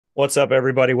What's up,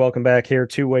 everybody? Welcome back here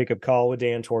to Wake Up Call with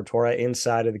Dan Tortora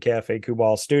inside of the Cafe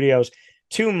Kubal studios.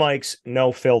 Two mics,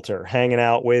 no filter, hanging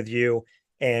out with you.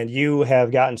 And you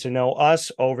have gotten to know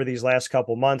us over these last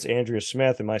couple months, Andrea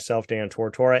Smith and myself, Dan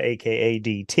Tortora, aka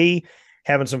DT,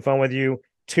 having some fun with you.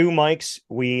 Two mics,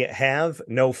 we have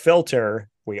no filter.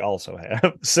 We also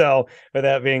have. So, with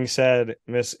that being said,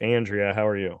 Miss Andrea, how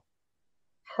are you?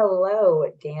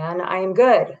 Hello, Dan. I am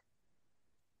good.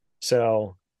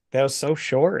 So, that was so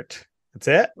short. That's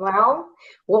it. Well,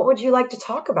 what would you like to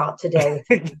talk about today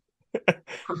with me?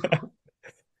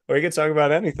 We could talk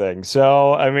about anything.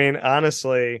 So, I mean,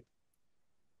 honestly,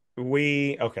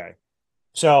 okay.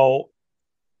 So,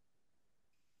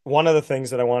 one of the things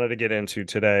that I wanted to get into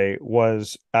today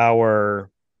was our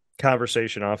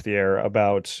conversation off the air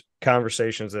about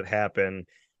conversations that happen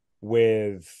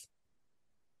with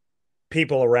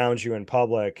people around you in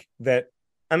public that,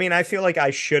 I mean, I feel like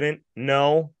I shouldn't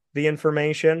know the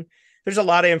information. There's a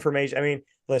lot of information. I mean,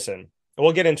 listen,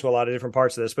 we'll get into a lot of different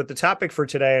parts of this, but the topic for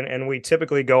today, and we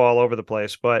typically go all over the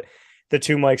place, but the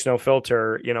two mics, no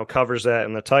filter, covers that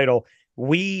in the title.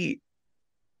 We're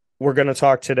going to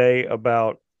talk today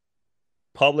about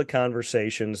public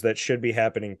conversations that should be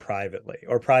happening privately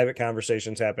or private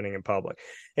conversations happening in public.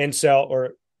 And so,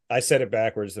 or I said it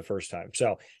backwards the first time.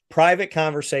 So, private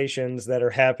conversations that are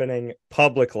happening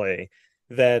publicly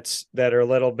that are a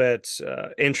little bit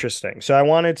interesting. So, I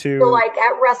wanted So, to, like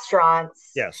at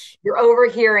restaurants, yes, you're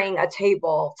overhearing a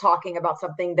table talking about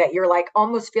something that you're like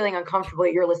almost feeling uncomfortable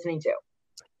that you're listening to.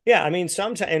 yeah. I mean,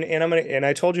 sometimes, and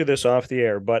I told you this off the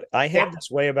air, but I Yeah. have this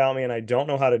way about me, and I don't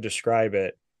know how to describe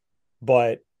it,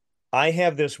 but I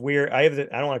have this weird. I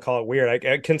don't want to call it weird.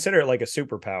 I consider it like a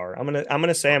superpower. I'm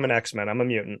gonna say I'm an X-Men. I'm a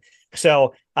mutant.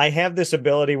 So I have this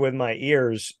ability with my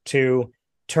ears to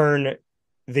turn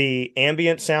the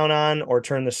ambient sound on or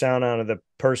turn the sound on of the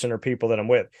person or people that I'm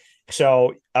with.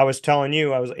 So I was telling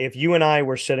you, if you and I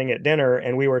were sitting at dinner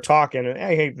and we were talking, and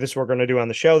hey, this is what we're gonna do on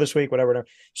the show this week, whatever.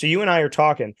 So you and I are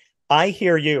talking. I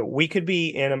hear you. We could be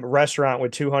in a restaurant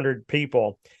with 200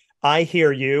 people. I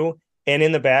hear you, and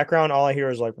in the background, all I hear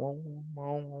is like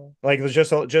there's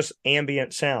just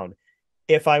ambient sound.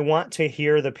 If I want to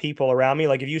hear the people around me,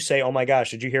 like if you say, "Oh my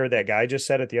gosh, did you hear what that guy just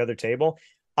said at the other table?"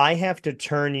 I have to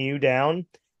turn you down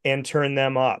and turn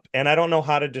them up. And I don't know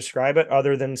how to describe it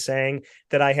other than saying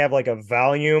that I have like a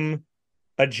volume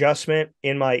adjustment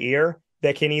in my ear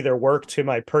that can either work to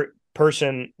my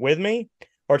person with me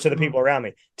or to the Mhm. people around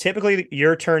me. Typically,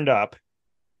 you're turned up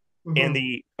and Mhm.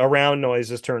 the around noise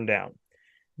is turned down.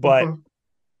 But Mhm.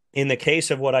 in the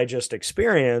case of what I just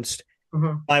experienced,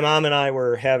 Mhm. my mom and I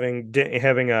were having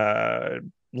a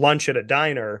lunch at a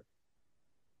diner,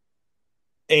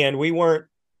 and we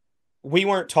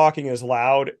weren't talking as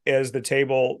loud as the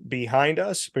table behind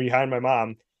us, behind my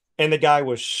mom, and the guy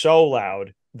was so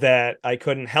loud that I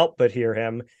couldn't help but hear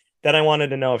him. Then I wanted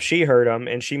to know if she heard him,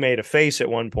 and she made a face at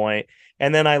one point,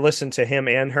 and then I listened to him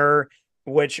and her,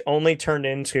 which only turned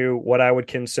into what I would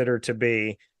consider to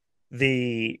be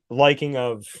the liking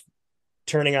of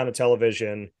turning on a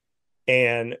television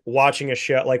and watching a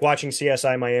show, like watching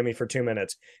CSI Miami for 2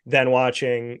 minutes, then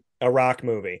watching a rock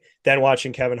movie, then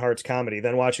watching Kevin Hart's comedy,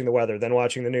 then watching the weather, then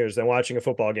watching the news, then watching a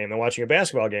football game, then watching a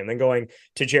basketball game, then going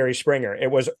to Jerry Springer.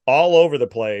 It was all over the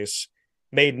place,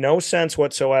 made no sense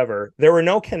whatsoever. There were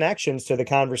no connections to the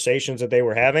conversations that they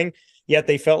were having, yet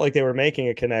they felt like they were making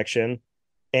a connection.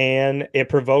 And it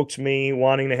provoked me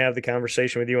wanting to have the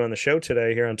conversation with you on the show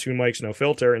today here on Two Mics No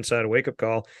Filter inside a wake up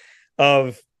call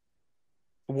of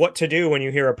what to do when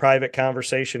you hear a private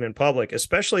conversation in public,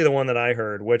 especially the one that I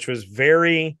heard, which was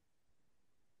very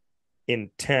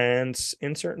intense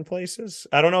in certain places.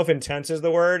 I don't know if intense is the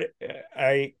word.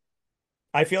 I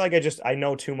feel like I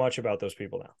know too much about those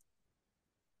people now.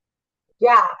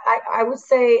 Yeah, I would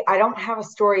say I don't have a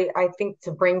story I think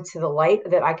to bring to the light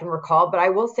that I can recall, but I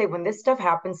will say when this stuff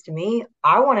happens to me,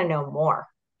 I want to know more.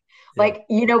 Yeah. Like,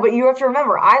 but you have to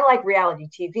remember, I like reality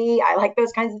TV. I like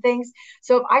those kinds of things.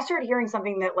 So if I start hearing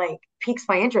something that like piques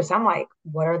my interest, I'm like,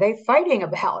 what are they fighting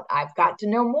about? I've got to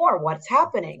know more. What's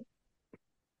happening?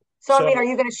 So I mean, are So,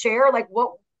 you going to share like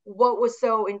what was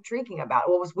so intriguing about it?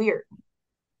 What was weird?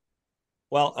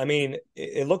 well, I mean,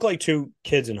 it looked like two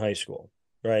kids in high school,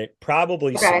 right?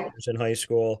 Probably Okay. seniors in high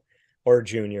school or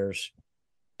juniors.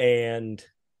 And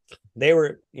they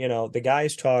were, the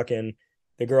guys talking,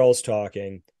 the girls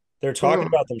talking, they're talking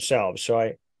Mm-hmm. about themselves.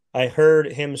 So I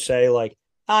heard him say like,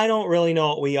 I don't really know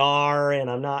what we are, and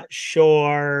I'm not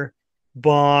sure,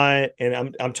 but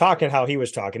and I'm talking how he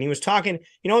was talking. He was talking,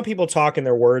 when people talk and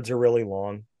their words are really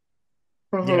long,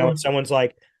 and Mm-hmm. someone's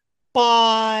like,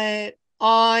 but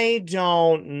I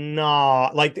don't know.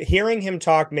 Like hearing him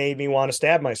talk made me want to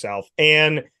stab myself.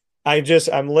 And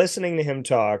I'm listening to him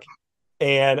talk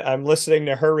and I'm listening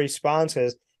to her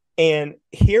responses and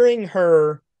hearing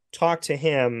her talk to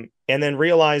him and then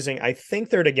realizing I think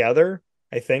they're together.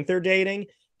 I think they're dating.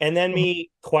 And then me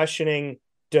questioning,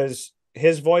 does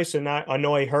his voice not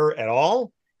annoy her at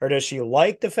all? Or does she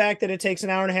like the fact that it takes an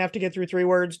hour and a half to get through 3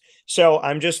 words? So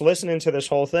I'm just listening to this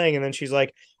whole thing. And then she's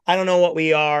like, I don't know what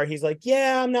we are. He's like,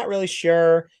 yeah, I'm not really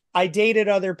sure. I dated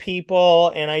other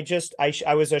people and I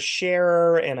was a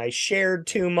sharer and I shared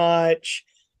too much.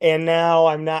 And now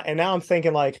I'm not. And now I'm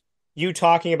thinking like you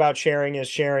talking about sharing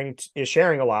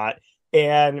a lot.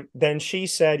 And then she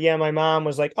said, yeah, my mom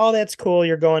was like, oh, that's cool.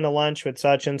 You're going to lunch with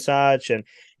such and such. And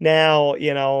now,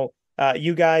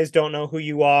 you guys don't know who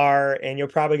you are and you're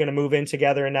probably going to move in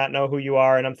together and not know who you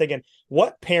are. And I'm thinking,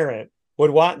 what parent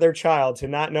would want their child to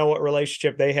not know what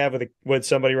relationship they have with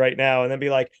somebody right now and then be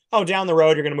like, oh, down the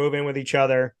road, you're going to move in with each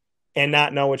other and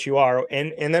not know what you are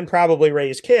and then probably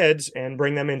raise kids and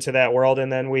bring them into that world.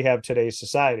 And then we have today's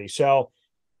society. So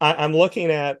I'm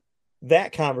looking at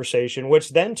that conversation, which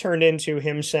then turned into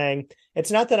him saying,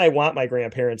 it's not that I want my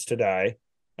grandparents to die.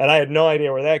 And I had no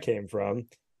idea where that came from.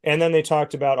 And then they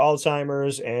talked about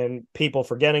Alzheimer's and people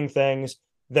forgetting things.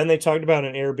 Then they talked about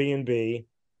an Airbnb,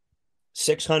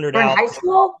 $600. They're in high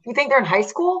school? You think they're in high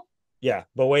school? Yeah,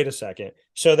 but wait a second.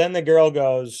 So then the girl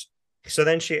goes, so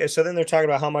then they're talking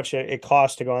about how much it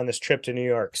costs to go on this trip to New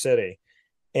York City.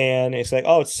 And it's like,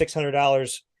 oh, it's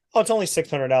 $600. Oh, it's only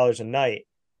 $600 a night.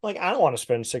 Like, I don't want to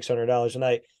spend $600 a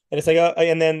night. And it's like, oh,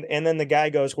 and then the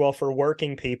guy goes, well, for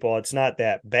working people, it's not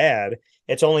that bad.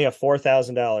 It's only a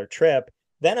 $4,000 trip.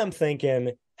 Then I'm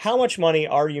thinking, how much money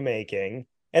are you making?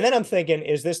 And then I'm thinking,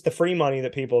 is this the free money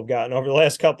that people have gotten over the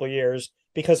last couple of years?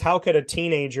 Because how could a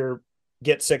teenager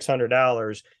get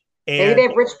 $600? Maybe And they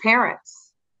have rich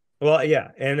parents. well, yeah.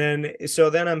 And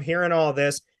then I'm hearing all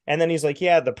this. And then he's like,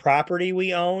 yeah, the property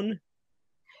we own.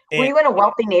 Were And you in a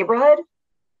wealthy neighborhood?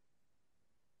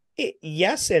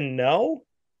 yes and no.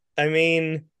 I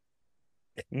mean,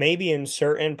 maybe in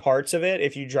certain parts of it,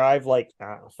 if you drive like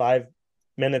 5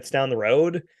 minutes down the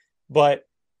road, but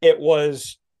it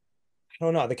was, I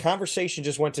don't know. The conversation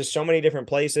just went to so many different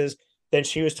places. Then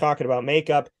she was talking about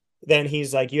makeup. Then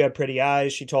he's like, you had pretty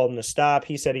eyes. She told him to stop.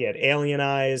 He said he had alien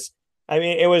eyes. I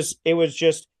mean, it was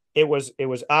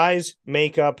eyes,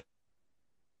 makeup,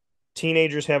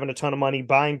 teenagers having a ton of money,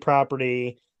 buying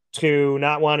property, to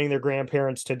not wanting their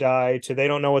grandparents to die, to they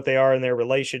don't know what they are in their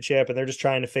relationship and they're just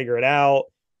trying to figure it out.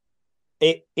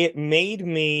 It made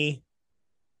me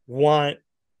want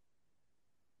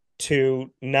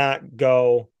to not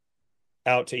go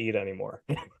out to eat anymore.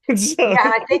 So,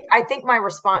 Yeah, and I think my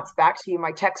response back to you,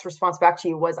 my text response back to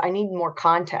you was, I need more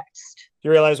context.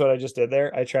 you realize what I just did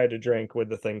there? I tried to drink with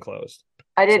the thing closed.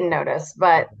 I didn't notice,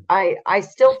 but I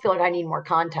still feel like I need more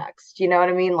context. You know what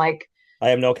I mean? Like, I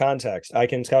have no context. I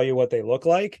can tell you what they look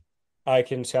like. I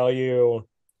can tell you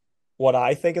what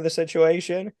I think of the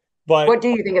situation, but what do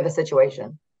you think of the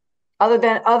situation? Other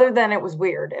than it was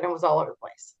weird and it was all over the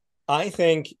place. I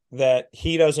think that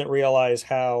he doesn't realize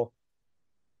how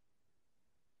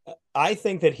I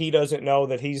think that he doesn't know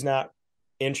that he's not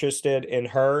interested in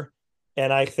her.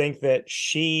 And I think that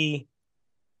she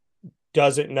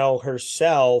doesn't know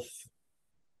herself,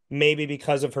 maybe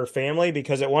because of her family.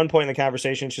 Because at one point in the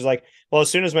conversation, she's like, well, as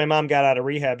soon as my mom got out of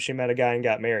rehab, she met a guy and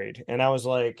got married. And I was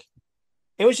like,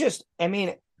 it was just, I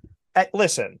mean,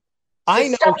 listen, I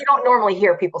know stuff you don't normally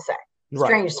hear people say.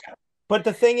 Strange right. stuff. But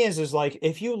the thing is like,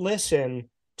 if you listen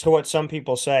to what some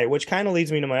people say, which kind of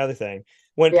leads me to my other thing,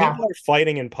 when Yeah. people are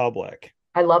fighting in public,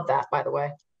 I love that, by the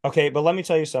way. okay, but let me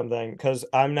tell you something, because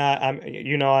I'm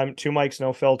two mics,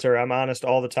 no filter. I'm honest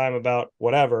all the time about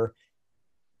whatever.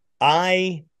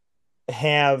 I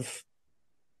have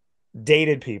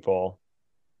dated people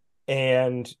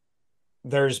and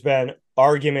there's been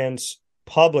arguments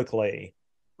publicly.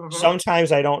 Mhm.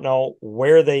 Sometimes I don't know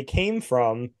where they came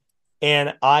from,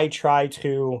 and I try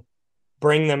to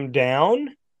bring them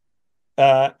down.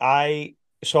 I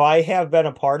have been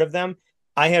a part of them.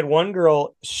 I had one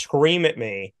girl scream at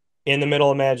me in the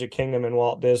middle of Magic Kingdom in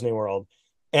Walt Disney World.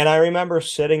 And I remember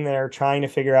sitting there trying to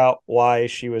figure out why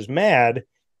she was mad.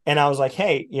 And I was like,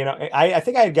 hey, I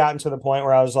think I had gotten to the point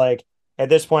where I was like, at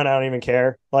this point, I don't even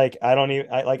care. Like, I don't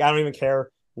even care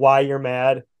why you're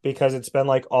mad, because it's been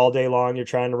like all day long. You're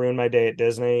trying to ruin my day at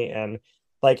Disney. And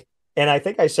I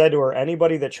think I said to her,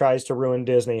 anybody that tries to ruin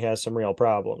Disney has some real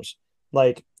problems.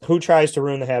 Like, who tries to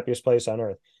ruin the happiest place on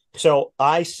earth? So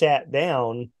I sat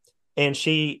down and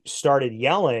she started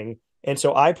yelling. And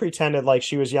so I pretended like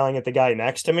she was yelling at the guy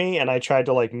next to me. And I tried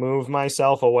to like move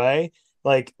myself away.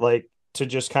 like to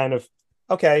just kind of,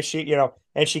 okay, she,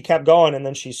 and she kept going, and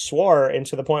then she swore, and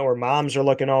to the point where moms are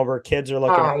looking over, kids are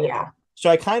looking over. Yeah. So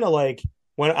I kind of like,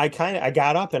 when I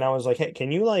got up and I was like, hey,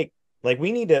 can you like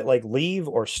we need to like leave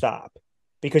or stop,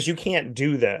 because you can't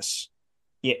do this,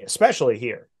 yeah, especially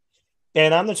here.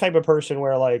 And I'm the type of person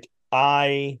where like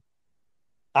I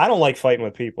don't like fighting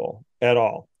with people at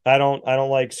all. I don't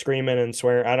like screaming and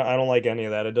swearing. I don't like any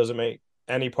of that. It doesn't make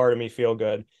any part of me feel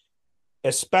good,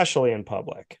 especially in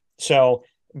public. So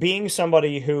being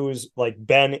somebody who's like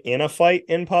been in a fight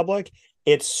in public,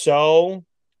 it's so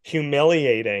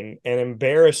humiliating and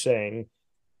embarrassing.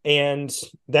 And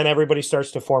then everybody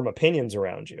starts to form opinions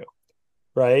around you,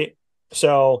 right?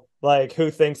 So like, who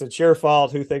thinks it's your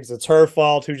fault? Who thinks it's her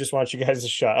fault? Who just wants you guys to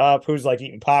shut up? Who's like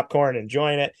eating popcorn,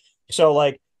 enjoying it? So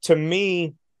like, to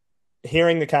me,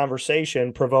 hearing the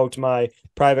conversation provoked my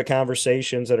private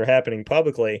conversations that are happening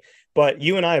publicly. But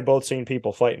you and I have both seen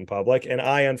people fight in public, and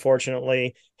I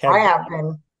unfortunately I have have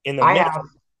been. in the I midst. have.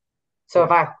 So Yeah.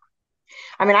 if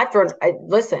I mean,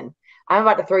 listen, I'm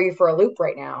about to throw you for a loop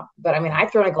right now, but I mean,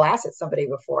 I've thrown a glass at somebody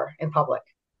before in public.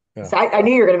 Yeah. So I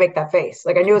knew you were going to make that face.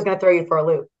 Like I knew I was going to throw you for a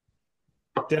loop.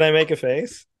 Did I make a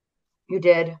face? You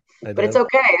did, I but it's did.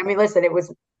 okay. I mean, listen,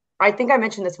 I think I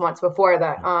mentioned this once before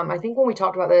that, I think when we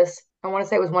talked about this, I want to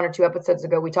say it was 1 or 2 episodes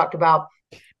ago, we talked about,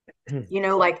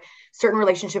 like certain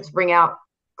relationships bring out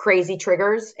crazy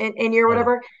triggers in you or Oh, yeah.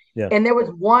 whatever. Yeah. And there was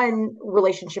one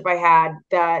relationship I had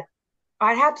that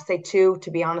I'd have to say two,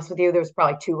 to be honest with you. There was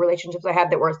probably two relationships I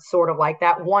had that were sort of like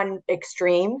that. One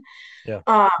extreme, Yeah.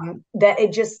 that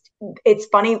it's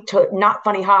funny to not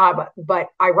funny, haha, but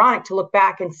ironic to look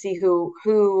back and see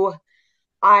who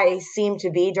I seemed to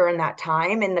be during that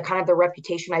time and the kind of the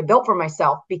reputation I built for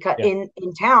myself because Yeah.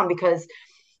 in town, because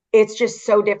it's just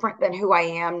so different than who I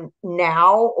am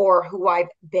now or who I've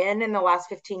been in the last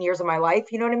 15 years of my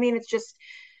life. You know what I mean? It's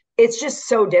just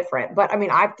so different. But I mean,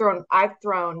 I've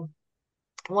thrown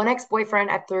one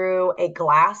ex-boyfriend, I threw a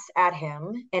glass at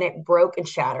him and it broke and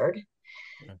shattered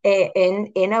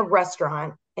in a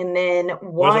restaurant. And then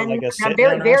Was it one, like a I'm sit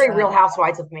very, down very Real restaurant?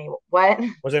 Housewives of me. What?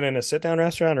 Was it in a sit down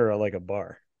restaurant or like a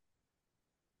bar?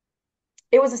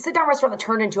 It was a sit down restaurant that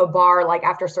turned into a bar like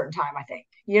after a certain time, I think.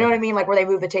 You know what I Okay. mean? Like where they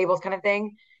move the tables kind of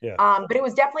thing. Yeah. But it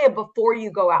was definitely a before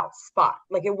you go out spot.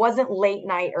 Like it wasn't late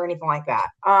night or anything like that.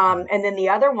 Yeah. And then the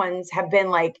other ones have been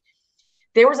like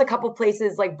there was a couple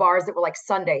places like bars that were like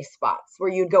Sunday spots where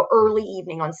you'd go early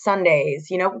evening on Sundays.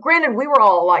 Granted, we were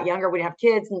all a lot younger. We didn't have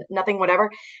kids, nothing,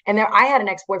 whatever. And there, I had an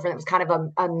ex-boyfriend that was kind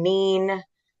of a mean,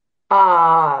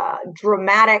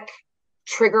 dramatic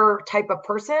trigger type of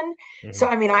person. Mm-hmm. So,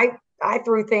 I mean, I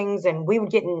threw things and we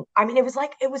would get in. I mean, it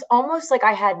was almost like uh,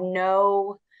 I had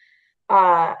no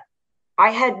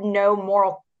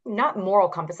not moral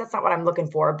compass. That's not what I'm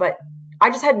looking for, but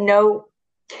I just had no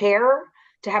care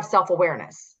to have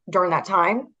self-awareness during that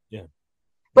time. Yeah.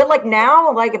 But like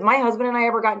now, like if my husband and I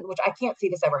ever got, which I can't see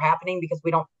this ever happening because we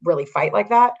don't really fight like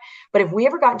that. But if we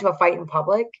ever got into a fight in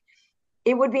public,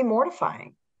 it would be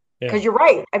mortifying. Yeah. Because you're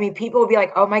right. I mean, people would be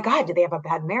like, oh my God, do they have a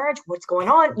bad marriage? What's going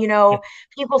on?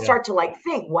 People Yeah. start to like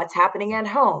think what's happening at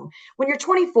home. When you're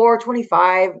 24,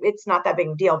 25, it's not that big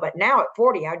a deal. But now at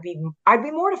 40, I'd be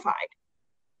mortified.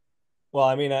 Well,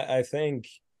 I mean, I think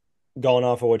going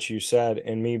off of what you said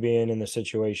and me being in the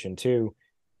situation too,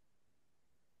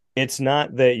 it's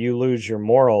not that you lose your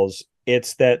morals,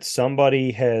 it's that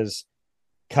somebody has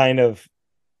kind of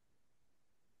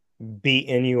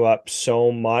beaten you up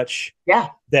so much Yeah.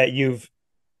 that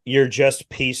you're just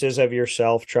pieces of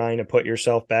yourself trying to put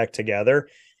yourself back together,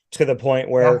 to the point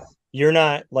Yeah. where you're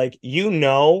not like,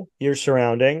 you're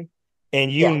surrounding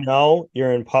and Yeah.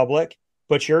 you're in public,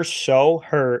 but you're so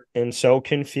hurt and so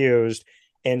confused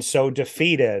and so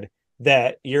defeated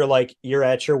that you're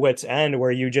at your wit's end,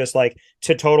 where you just like,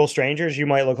 to total strangers you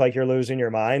might look like you're losing your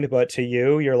mind, but to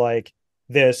you you're like,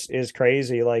 this is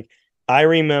crazy. Like, I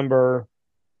remember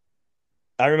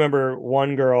I remember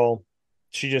one girl,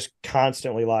 she just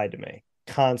constantly lied to me,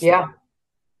 constantly. Yeah.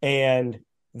 And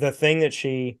the thing that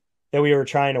we were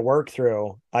trying to work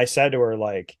through, I said to her,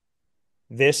 like,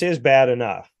 this is bad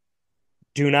enough.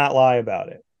 Do not lie about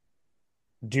it.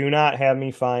 Do not have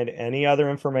me find any other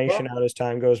Yeah. information out as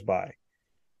time goes by.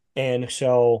 And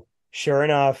so, sure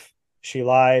enough, she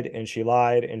lied and she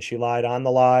lied and she lied on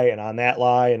the lie and on that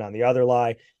lie and on the other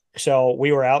lie. So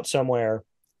we were out somewhere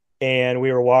and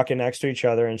we were walking next to each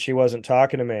other and she wasn't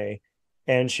talking to me,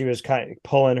 and she was kind of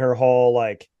pulling her whole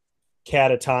like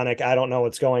catatonic, I don't know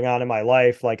what's going on in my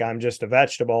life, like I'm just a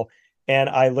vegetable. And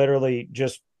I literally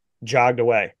just jogged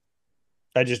away.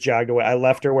 I just jogged away. I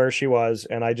left her where she was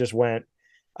and I just went.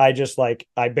 I just like,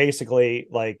 I basically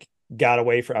like got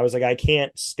away from, I was like, I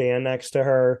can't stand next to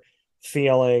her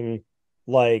feeling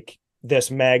like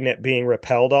this magnet being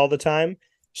repelled all the time.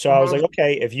 So I was like, Mm-hmm.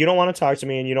 okay, if you don't want to talk to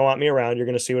me and you don't want me around, you're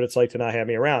going to see what it's like to not have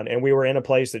me around. And we were in a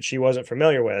place that she wasn't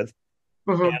familiar with.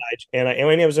 And Mm-hmm. and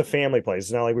it was a family place.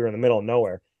 It's not like we were in the middle of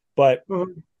nowhere, but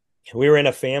Mm-hmm. we were in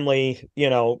a family,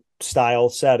 style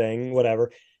setting,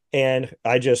 whatever. And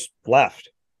I just left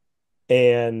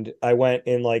and I went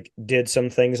and like did some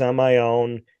things on my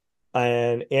own.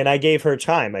 And I gave her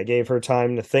time. I gave her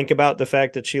time to think about the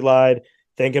fact that she lied,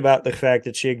 think about the fact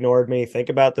that she ignored me, think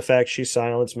about the fact she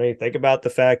silenced me, think about the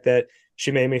fact that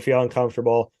she made me feel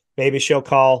uncomfortable. Maybe she'll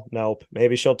call. Nope.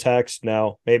 Maybe she'll text.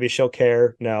 No. Maybe she'll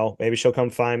care. No. Maybe she'll come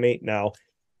find me. No.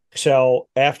 So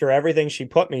after everything she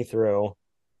put me through,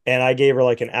 and I gave her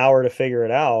like an hour to figure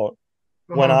it out,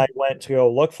 when Mm-hmm. I went to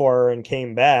go look for her and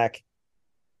came back,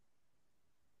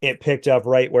 it picked up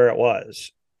right where it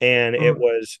was. And it Mm-hmm.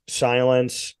 was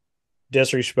silence,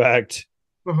 disrespect.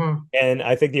 Mm-hmm. And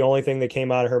I think the only thing that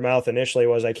came out of her mouth initially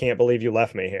was, I can't believe you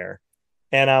left me here.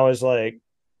 And I was like,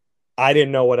 I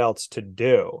didn't know what else to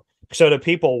do. So to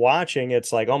people watching,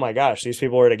 it's like, oh my gosh, these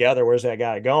people are together. Where's that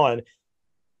guy going?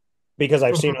 Because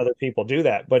I've seen Mm-hmm. other people do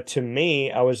that. But to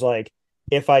me, I was like,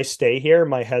 if I stay here,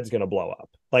 my head's going to blow up.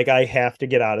 Like I have to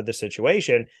get out of the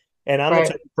situation. And I'm the Right.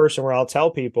 type of person where I'll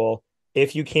tell people,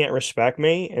 if you can't respect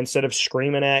me, instead of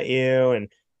screaming at you and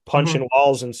Mm-hmm. punching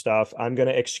walls and stuff, I'm going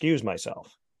to excuse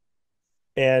myself.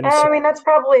 And so, I mean, that's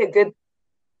probably a good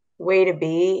way to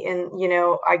be. And,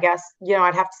 I guess,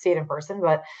 I'd have to see it in person,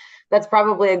 but that's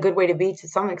probably a good way to be to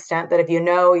some extent, that if you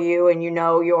know you and you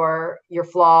know your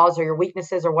flaws or your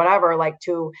weaknesses or whatever, like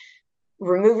to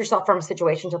remove yourself from a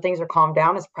situation until things are calmed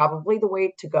down is probably the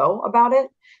way to go about it,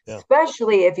 yeah,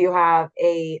 especially if you have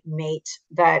a mate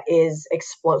that is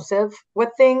explosive with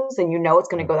things and it's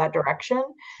going yeah, to go that direction.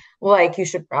 Like you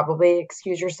should probably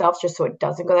excuse yourself just so it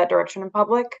doesn't go that direction in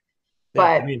public. yeah.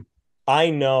 I But mean,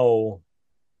 I know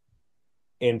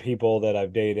in people that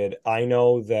I've dated, I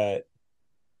know that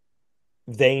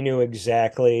they knew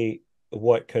exactly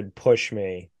what could push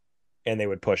me and they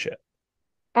would push it.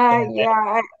 And,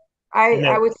 yeah, and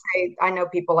I then would say I know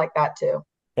people like that too.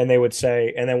 and they would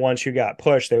say, and then once you got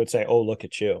pushed, they would say, "Oh, look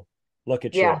at you, look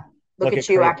at you, Yeah. Look look at at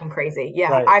you crazy, acting crazy. Yeah,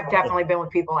 right? I've Yeah, definitely been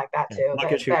with people like that yeah. too. Look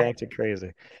That at you that acting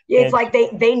crazy." it's And like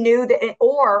they knew that,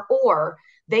 or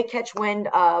they catch wind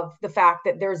of the fact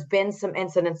that there's been some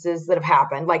incidences that have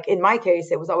happened. Like in my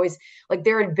case, it was always like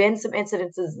there had been some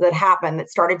incidences that happened that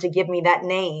started to give me that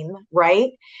name,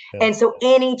 right? yeah, And so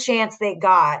any chance they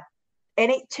got,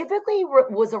 and it typically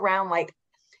was around like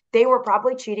they were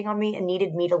probably cheating on me and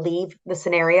needed me to leave the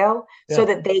scenario so yeah,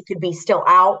 that they could be still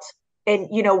out and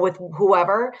with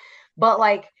whoever. But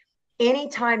like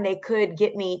anytime they could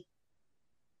get me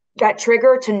that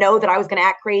trigger to know that I was going to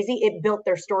act crazy, it built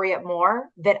their story up more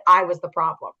that I was the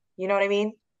problem. You know what I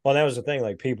mean? well, that was the thing.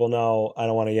 Like people know I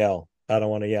don't want to yell. I don't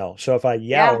want to yell. So if I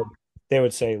Yeah. yelled, they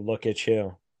would say, "Look at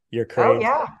you, you're Oh crazy."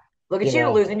 yeah. Look You at you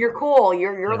know? losing your cool.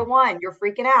 You're Yeah, the one. You're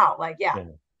freaking out. Like, yeah. yeah.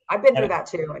 I've been through And that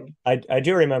too. And I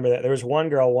do remember that there was one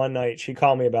girl one night she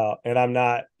called me about, and I'm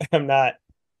not I'm not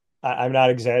I'm not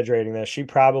exaggerating this. She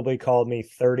probably called me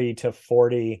 30 to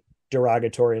 40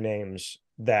 derogatory names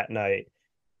that night.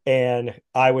 And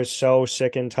I was so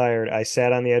sick and tired. I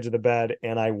sat on the edge of the bed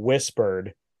and I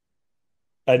whispered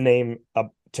a name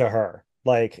up to her.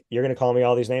 Like, you're gonna call me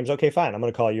all these names? Okay, fine. I'm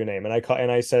gonna call you a name. And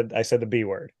I said the B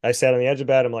word. I sat on the edge of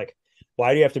the bed. I'm like,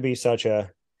 why do you have to be such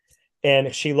a,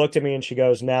 and she looked at me and she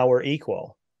goes, now we're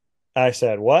equal. I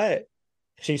said, what?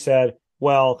 She said,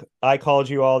 well, I called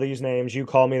you all these names. You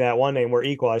called me that one name. We're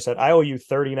equal. I said, I owe you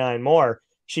 39 more.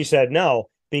 She said, no,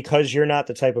 because you're not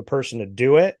the type of person to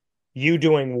do it. You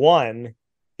doing one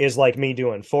is like me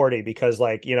doing 40 because,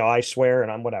 like, I swear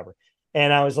and I'm whatever.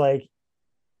 And I was like,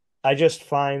 I just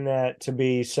find that to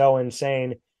be so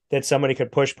insane that somebody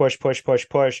could push, push, push, push,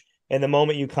 push. And the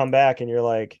moment you come back and you're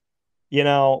like, you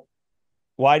know,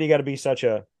 why do you got to be such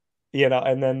a,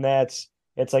 and then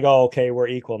it's like, oh, okay, we're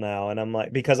equal now. And I'm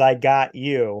like, because I got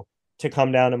you to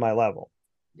come down to my level.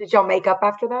 did y'all make up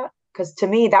after that? Because to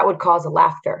me, that would cause a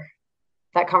laughter,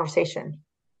 that conversation.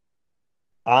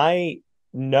 I,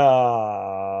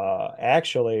 no,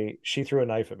 actually, she threw a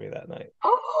knife at me that night.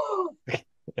 Oh,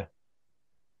 Yeah.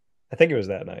 I think it was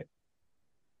that night.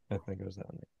 I think it was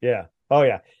that night. Yeah. Oh,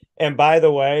 yeah. And by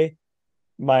the way,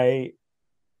 my,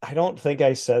 I don't think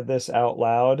I said this out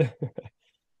loud,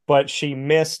 but she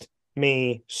missed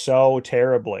me so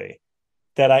terribly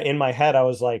that in my head, I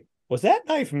was like, was that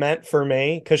knife meant for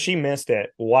me? Because she missed it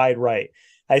wide right.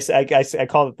 I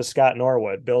called it the Scott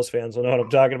Norwood. Bills fans will know what I'm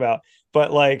talking about.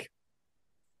 But like,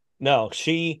 no,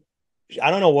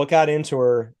 I don't know what got into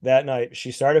her that night.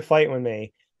 She started fighting with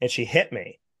me and she hit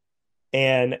me.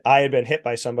 And I had been hit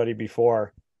by somebody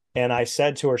before. And I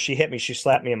said to her, she hit me, she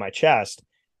slapped me in my chest.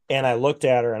 And I looked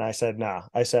at her and I said, no.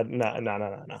 I said, no, no, no,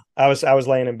 no, no. I was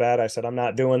laying in bed. I said, I'm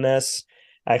not doing this.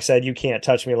 I said, you can't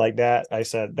touch me like that. I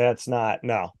said, that's not,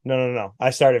 no, no, no, no.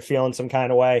 I started feeling some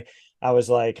kind of way. I was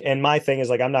like, and my thing is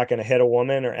like, I'm not going to hit a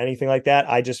woman or anything like that.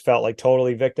 I just felt like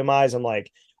totally victimized. I'm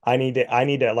like, I need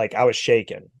to, like, I was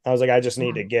shaking. I was like, I just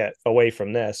need to get away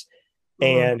from this.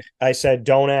 Mm-hmm. And I said,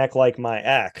 don't act like my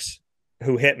ex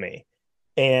who hit me.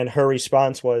 And her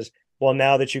response was, well,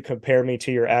 now that you compare me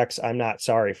to your ex, I'm not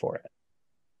sorry for it.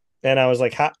 And I was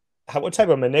like, what type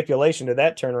of manipulation did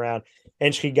that turn around?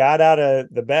 And she got out of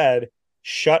the bed,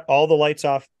 shut all the lights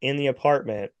off in the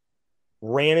apartment,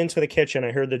 ran into the kitchen.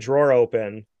 I heard the drawer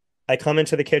open. I come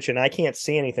into the kitchen. I can't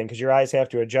see anything because your eyes have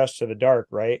to adjust to the dark,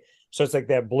 right? So it's like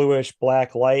that bluish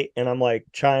black light. And I'm like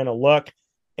trying to look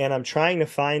and I'm trying to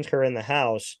find her in the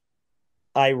house.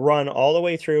 I run all the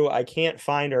way through. I can't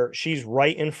find her. She's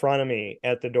right in front of me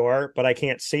at the door, but I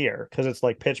can't see her because it's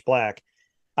like pitch black.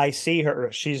 I see her.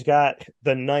 She's got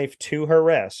the knife to her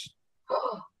wrist.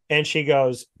 And she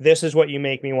goes, this is what you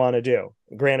make me want to do.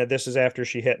 Granted, this is after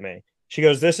she hit me. She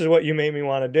goes, this is what you made me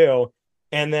want to do.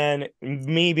 And then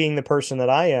me being the person that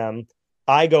I am,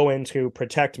 I go into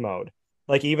protect mode.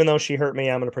 Like, even though she hurt me,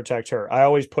 I'm going to protect her. I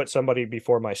always put somebody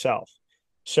before myself.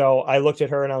 So I looked at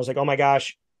her and I was like, oh my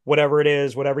gosh, whatever it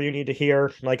is, whatever you need to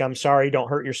hear, like, I'm sorry, don't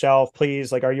hurt yourself,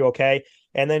 please. Like, are you okay?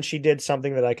 And then she did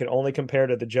something that I could only compare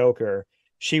to the Joker.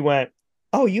 She went,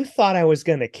 oh, you thought I was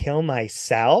going to kill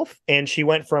myself? And she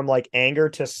went from like anger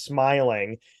to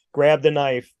smiling, grabbed the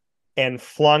knife and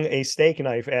flung a steak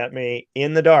knife at me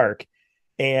in the dark.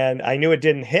 And I knew it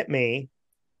didn't hit me,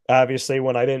 obviously,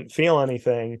 when I didn't feel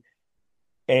anything.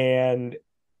 And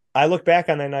I look back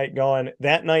on that night going,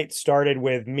 that night started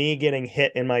with me getting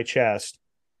hit in my chest.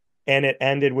 And it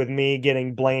ended with me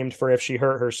getting blamed for if she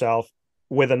hurt herself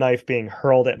with a knife being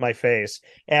hurled at my face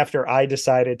after I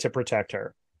decided to protect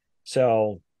her.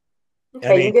 So, I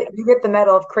Okay, mean, you get the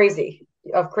medal of crazy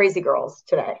girls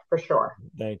today for sure.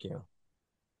 thank you.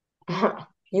 You I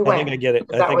think I win get it.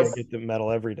 because I that think I was get the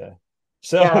medal every day.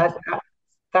 So, yeah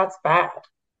that's bad.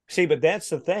 see, but that's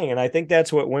the thing. And I think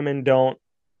that's what women don't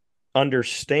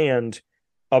understand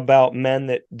about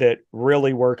men that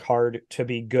really work hard to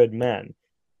be good men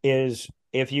is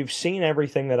if you've seen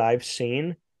everything that I've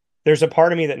seen, there's a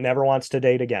part of me that never wants to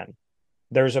date again.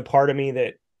 There's a part of me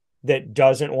that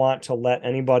doesn't want to let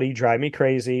anybody drive me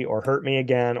crazy or hurt me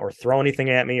again or throw anything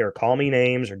at me or call me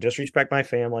names or disrespect my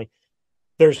family.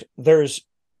 There's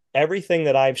everything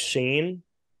that I've seen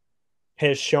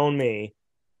has shown me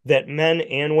that men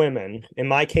and women, in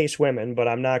my case women, but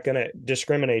I'm not going to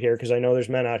discriminate here because I know there's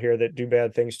men out here that do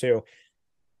bad things too.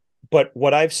 But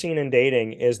what I've seen in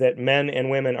dating is that men and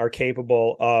women are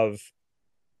capable of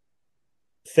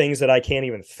things that I can't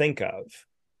even think of.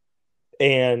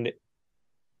 And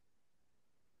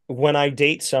when I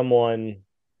date someone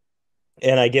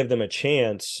and I give them a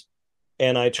chance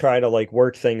and I try to like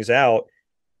work things out,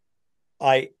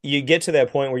 you get to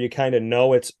that point where you kind of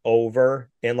know it's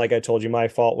over. And like I told you, my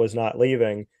fault was not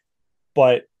leaving.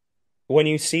 But when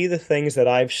you see the things that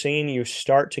I've seen, you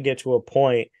start to get to a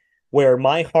point where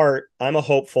my heart, I'm a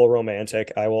hopeful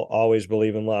romantic. I will always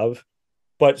believe in love.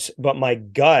 But my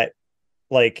gut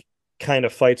like kind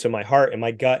of fights in my heart. And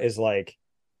my gut is like,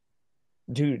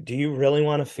 dude, do you really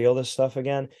want to feel this stuff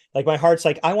again? Like my heart's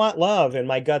like, I want love. And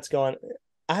my gut's going,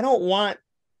 I don't want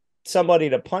somebody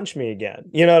to punch me again.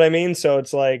 You know what I mean? So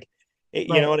it's like,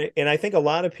 you know, Right. and I think a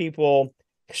lot of people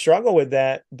struggle with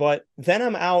that. But then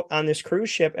I'm out on this cruise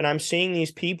ship and I'm seeing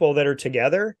these people that are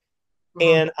together.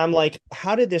 Mm-hmm. And I'm like,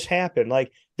 how did this happen?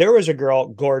 Like, there was a girl,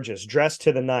 gorgeous, dressed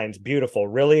to the nines, beautiful,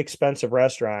 really expensive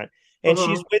restaurant. And she's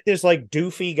Mm-hmm. with this like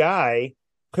doofy guy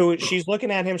who she's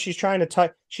looking at him. She's trying to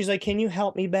tuck. She's like, can you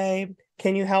help me, babe?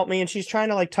 Can you help me? And she's trying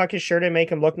to like tuck his shirt and make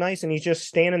him look nice. And he's just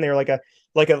standing there like a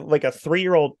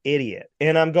 3-year-old idiot.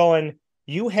 And I'm going,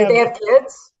 you Did have they have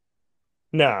kids?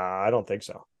 nah, I don't think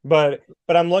so. But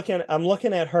I'm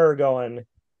looking at her going,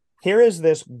 here is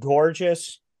this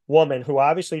gorgeous woman who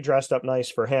obviously dressed up nice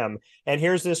for him. And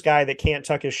here's this guy that can't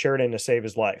tuck his shirt in to save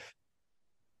his life.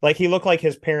 Like he looked like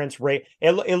his parents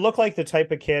it looked like the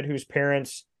type of kid whose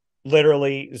parents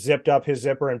literally zipped up his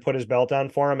zipper and put his belt on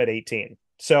for him at 18.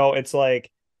 So it's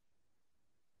like,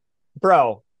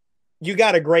 bro, you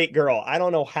got a great girl. I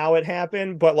don't know how it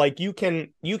happened, but like you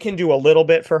can do a little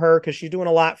bit for her because she's doing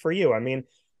a lot for you. I mean,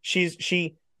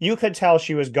 she you could tell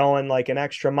she was going like an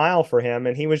extra mile for him,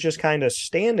 and he was just kind of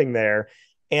standing there.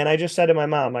 And I just said to my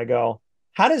mom, I go,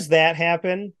 how does that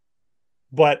happen?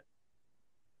 But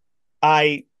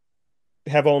I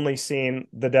have only seen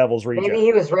The Devil's Maybe Reject.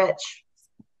 he was rich.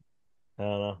 I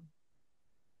don't know.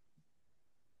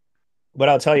 But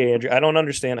I'll tell you, Andrew, I don't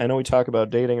understand. I know we talk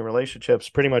about dating and relationships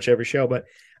pretty much every show, but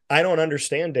I don't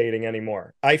understand dating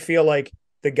anymore. I feel like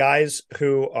the guys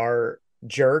who are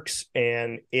jerks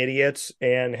and idiots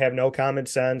and have no common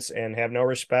sense and have no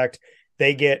respect,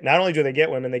 they get, not only do they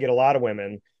get women, they get a lot of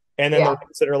women. And then the Yeah.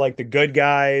 ones that are like the good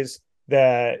guys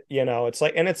that, it's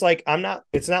like, and it's like,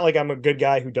 it's not like I'm a good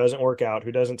guy who doesn't work out,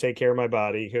 who doesn't take care of my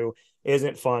body, who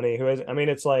isn't funny, who isn't, I mean,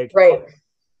 it's like, Right.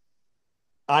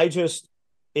 I just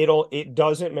it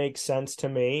doesn't make sense to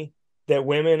me that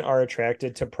women are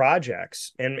attracted to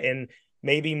projects and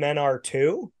maybe men are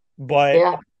too, but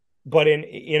Yeah. in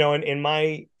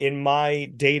in my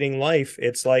dating life,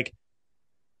 it's like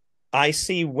I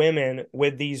see women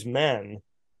with these men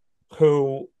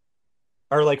who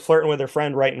are like flirting with their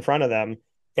friend right in front of them.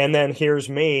 And then here's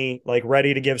me like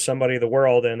ready to give somebody the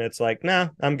world. And it's like, nah,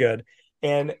 I'm good.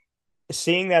 And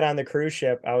seeing that on the cruise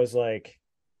ship, I was like,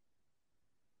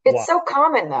 It's wow. so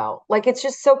common though. Like it's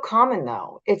just so common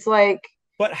though. It's like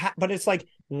But it's like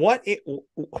what it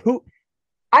who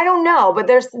I don't know, but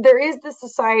there is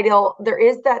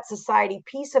that society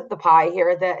piece of the pie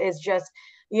here that is just,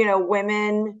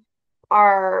 women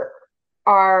are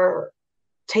are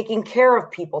taking care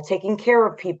of people,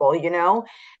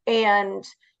 and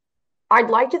I'd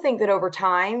like to think that over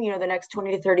time, the next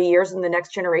 20 to 30 years and the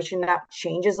next generation, that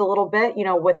changes a little bit,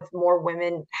 with more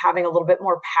women having a little bit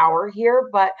more power here.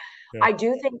 But yeah, I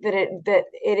do think that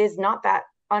it is not that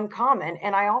uncommon.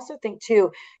 And I also think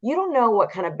too, you don't know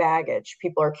what kind of baggage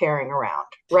people are carrying around,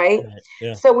 right? right,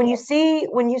 yeah, So when you see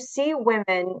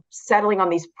women settling on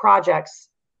these projects,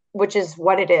 which is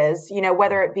what it is,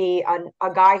 whether it be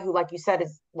a guy who, like you said,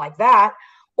 is like that,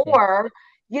 yeah, or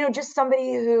just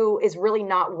somebody who is really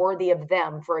not worthy of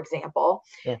them, for example.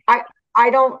 yeah, I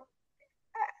don't,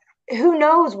 who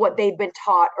knows what they've been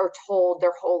taught or told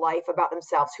their whole life about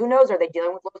themselves? Who knows? Are they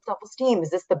dealing with low self-esteem? Is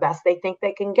this the best they think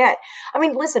they can get? I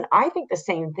mean, listen, I think the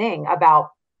same thing about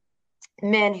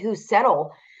men who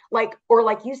settle, like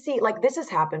you see, like this has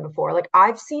happened before. Like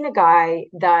I've seen a guy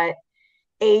that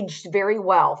aged very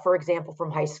well, for example,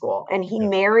 from high school. And he yeah,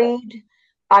 married,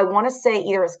 I want to say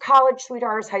either his college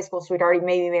sweetheart or his high school sweetheart, he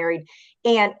may be married.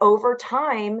 And over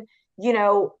time, you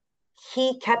know,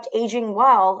 he kept aging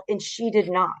well and she did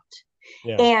not.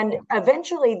 yeah, And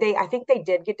eventually I think they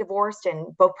did get divorced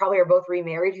and both probably are both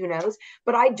remarried, who knows?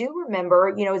 But I do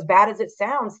remember, as bad as it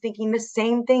sounds, thinking the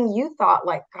same thing you thought,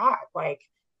 like, God, like,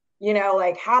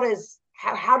 like how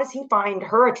does he find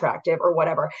her attractive or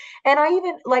whatever? And I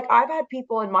even like I've had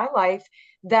people in my life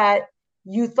that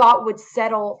you thought would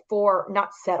settle for, not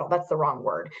settle, that's the wrong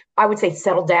word. I would say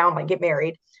settle down, like get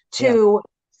married yeah, to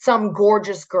some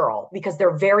gorgeous girl because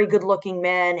they're very good looking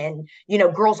men and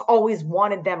girls always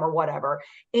wanted them or whatever.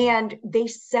 And they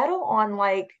settle on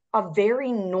like a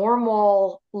very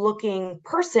normal looking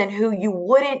person who you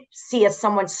wouldn't see as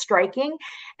someone striking.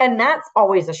 And that's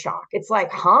always a shock. It's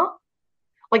like, huh?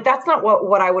 Like that's not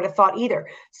what I would have thought either.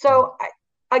 yeah, So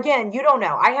again, you don't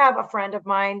know. I have a friend of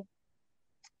mine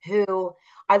who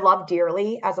I love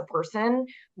dearly as a person,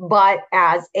 but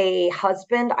as a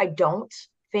husband, I don't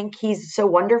think he's so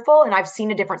wonderful. And I've seen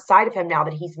a different side of him now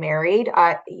that he's married,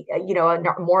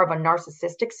 more of a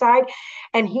narcissistic side.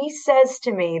 And he says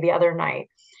to me the other night,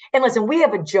 and listen, we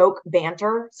have a joke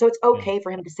banter, so it's yeah, okay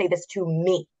for him to say this to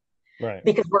me right,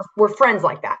 because we're friends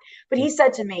like that. But yeah, he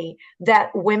said to me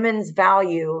that women's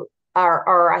value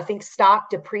are I think stock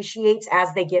depreciates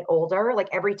as they get older. Like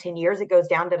every 10 years it goes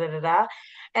down, da da da da.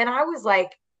 And I was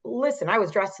like, listen, I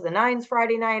was dressed to the nines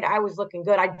Friday night. I was looking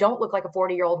good. I don't look like a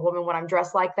 40-year-old woman when I'm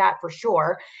dressed like that for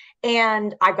sure.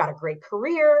 And I've got a great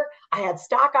career. I had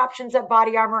stock options at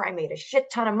Body Armor. I made a shit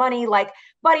ton of money. Like,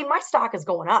 buddy, my stock is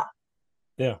going up.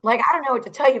 yeah, Like, I don't know what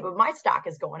to tell you, but my stock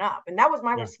is going up. And that was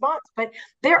my yeah, response. But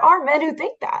there are men who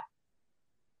think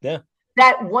yeah,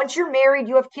 that once you're married,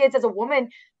 you have kids as a woman,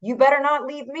 you better not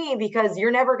leave me because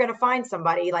you're never going to find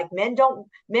somebody. Like men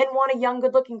want a young,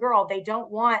 good looking girl. They don't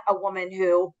want a woman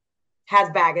who has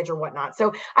baggage or whatnot.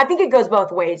 So I think it goes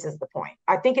both ways is the point.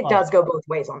 I think it oh, does go both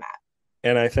ways on that.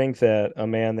 and I think that a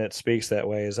man that speaks that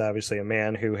way is obviously a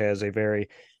man who has a very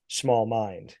small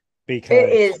mind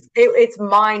because It's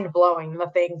mind blowing the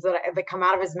things that come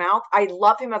out of his mouth. I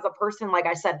love him as a person. Like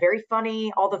I said, very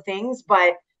funny, all the things,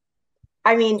 but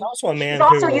I it's mean, also a he's man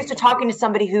also who used to talking to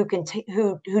somebody who can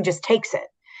who just takes it.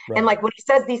 And right, like when he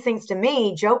says these things to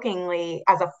me jokingly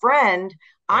as a friend,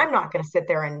 yeah. I'm not going to sit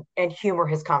there and humor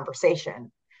his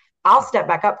conversation. I'll step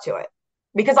back up to it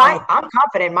because Well, I'm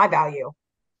confident in my value.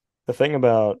 the thing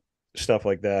about stuff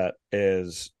like that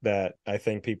is that I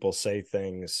think people say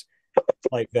things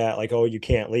like that, like, oh, you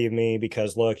can't leave me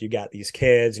because look, you got these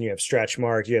kids and you have stretch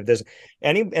marks, you have this.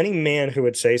 Any man who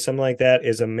would say something like that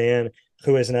is a man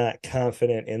who is not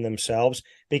confident in themselves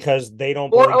because they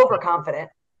don't or believe. overconfident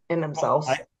in themselves.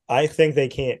 I think they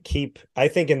can't keep, I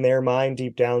think in their mind,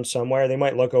 deep down somewhere, they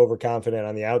might look overconfident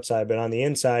on the outside, but on the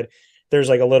inside, there's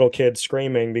like a little kid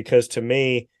screaming because to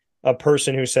me, a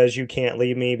person who says you can't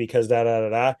leave me because da da da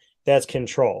da, that's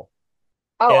control.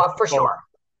 Oh, As, for sure.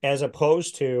 as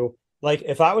opposed to like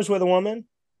if I was with a woman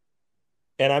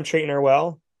and I'm treating her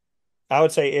well, I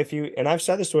would say if you, and I've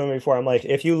said this to women before, I'm like,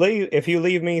 if you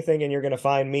leave me thinking you're gonna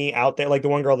find me out there, like the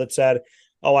one girl that said,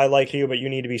 oh, I like you, but you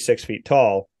need to be 6 feet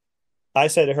tall. I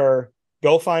said to her,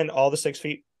 go find all the 6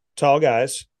 feet tall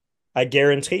guys. I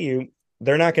guarantee you,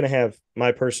 they're not going to have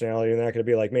my personality. They're not going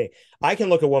to be like me. I can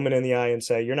look a woman in the eye and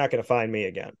say, you're not going to find me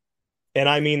again. And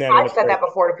I mean that in a I've said very, that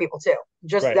before to people too.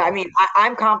 Just, right. I mean,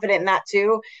 I'm confident in that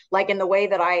too. Like in the way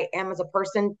that I am as a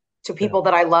person to Yeah. people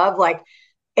that I love. Like,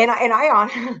 and I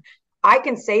on, I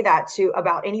can say that to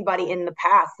about anybody in the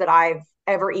past that I've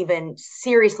ever even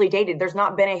seriously dated. There's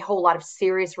not been a whole lot of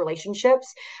serious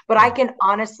relationships, but I Yeah. can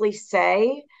honestly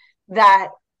say that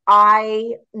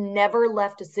I never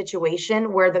left a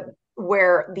situation where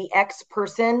the ex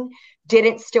person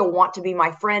didn't still want to be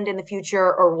my friend in the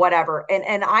future or whatever.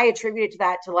 And I attribute it to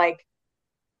that, to like,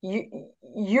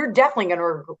 you're definitely going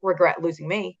to regret losing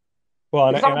me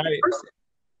Well, because I'm and a good person.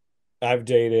 I've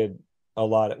dated a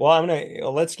lot. Well,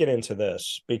 let's get into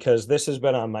this because this has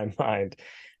been on my mind.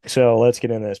 So let's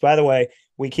get into this. By the way,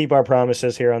 we keep our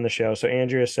promises here on the show. So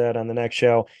Andrea said on the next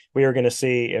show, we were going to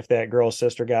see if that girl's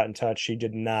sister got in touch. She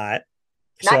did not.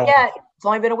 Not So yet. It's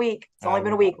only been a week. It's only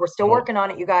been a um, week. We're I still don't, working on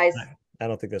it, you guys. I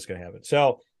don't think that's going to happen.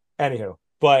 So anywho,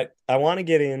 but I want to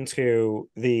get into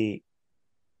the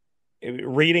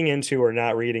reading into or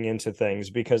not reading into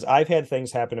things because I've had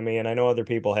things happen to me and I know other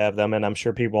people have them. And I'm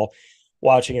sure people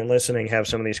watching and listening have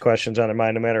some of these questions on their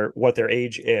mind, no matter what their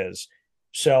age is.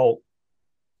 So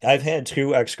I've had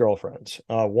two ex-girlfriends,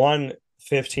 one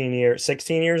 15 years,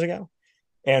 16 years ago,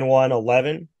 and one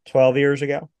 11, 12 years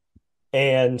ago.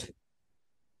 And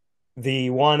the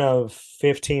one of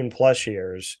 15 plus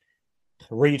years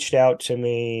reached out to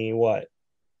me, what,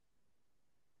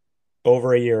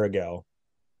 over a year ago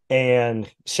and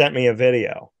sent me a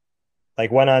video.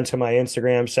 Like went onto my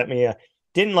Instagram, sent me a,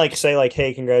 didn't like say like,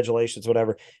 hey, congratulations,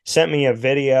 whatever. Sent me a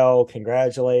video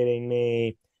congratulating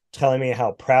me, telling me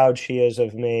how proud she is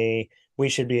of me. We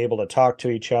should be able to talk to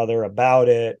each other about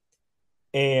it.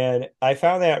 And I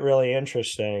found that really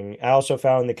interesting. I also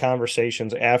found the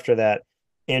conversations after that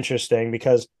interesting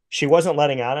because she wasn't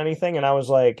letting on anything. And I was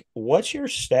like, what's your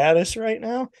status right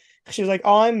now? She's like,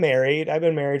 oh, I'm married. I've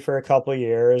been married for a couple of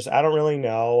years. I don't really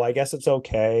know. I guess it's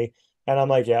okay. And I'm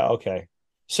like, yeah, okay.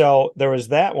 So there was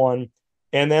that one.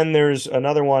 And then there's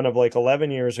another one of like 11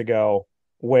 years ago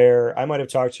where I might have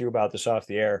talked to you about this off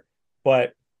the air,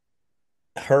 but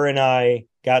her and I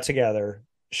got together.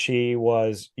 She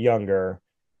was younger.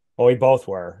 Well, we both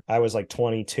were. I was like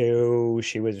 22.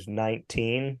 She was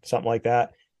 19, something like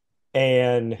that.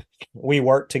 And we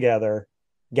worked together,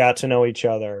 got to know each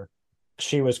other.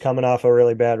 She was coming off a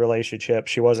really bad relationship.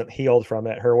 She wasn't healed from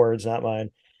it. Her words, not mine.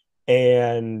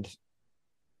 And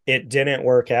it didn't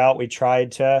work out.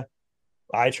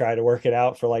 I tried to work it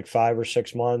out for like 5 or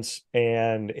 6 months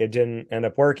and it didn't end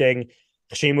up working.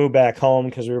 She moved back home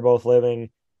because we were both living.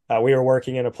 We were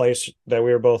working in a place that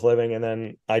we were both living. And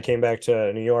then I came back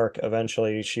to New York.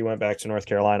 Eventually, she went back to North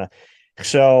Carolina.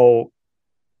 So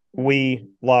we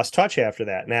lost touch after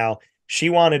that. Now, she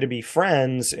wanted to be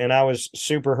friends, and I was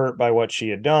super hurt by what she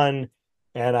had done,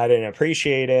 and I didn't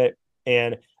appreciate it.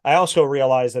 And I also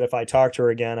realized that if I talked to her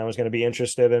again, I was going to be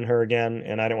interested in her again,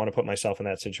 and I didn't want to put myself in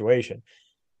that situation.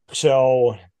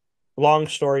 So, long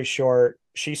story short,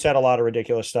 she said a lot of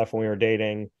ridiculous stuff when we were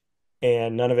dating,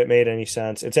 and none of it made any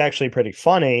sense. It's actually pretty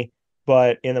funny,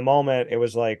 but in the moment, it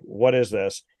was like, what is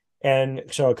this? And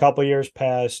so a couple years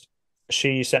passed.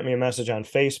 She sent me a message on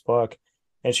Facebook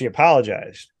and she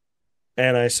apologized.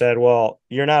 And I said, well,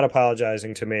 you're not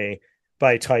apologizing to me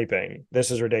by typing. This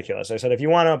is ridiculous. I said, if you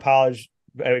want to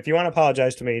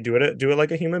apologize to me, do it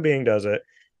like a human being does it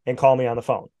and call me on the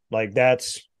phone. Like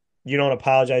you don't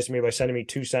apologize to me by sending me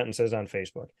 2 sentences on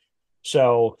Facebook.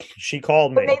 So she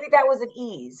called But me. maybe that was an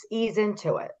ease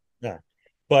into it. Yeah.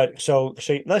 But so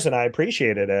listen, I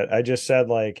appreciated it. I just said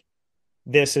like,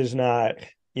 this is not,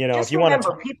 if Just you want to,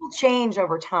 remember, people change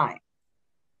over time.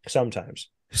 sometimes.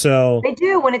 So They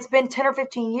do. When it's been 10 or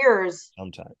 15 years,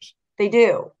 sometimes, they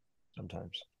do.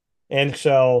 sometimes. And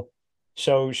so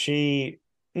she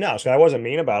No, so I wasn't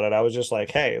mean about it. I was just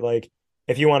like, hey, like,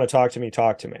 if you want to talk to me.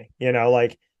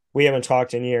 Like we haven't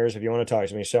talked in years. If you want to talk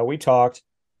to me. So we talked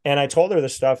and I told her the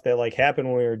stuff that like happened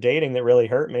when we were dating that really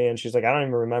hurt me. And she's like, I don't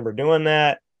even remember doing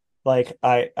that. Like,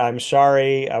 I'm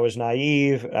sorry. I was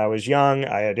naive. I was young.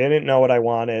 I didn't know what I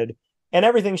wanted. And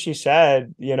everything she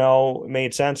said,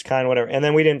 made sense, kind of whatever. And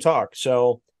then we didn't talk.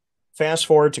 So fast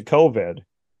forward to COVID,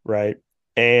 right?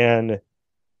 And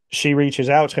she reaches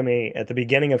out to me at the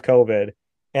beginning of COVID,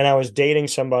 and I was dating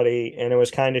somebody and it was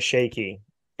kind of shaky.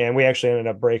 And we actually ended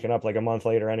up breaking up like a month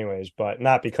later, anyways, but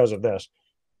not because of this.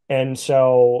 And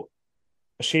so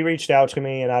she reached out to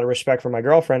me, and out of respect for my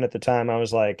girlfriend at the time, I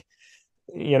was like,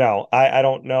 I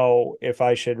don't know if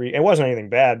I should read. It wasn't anything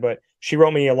bad, but she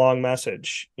wrote me a long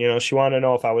message. She wanted to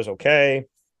know if I was okay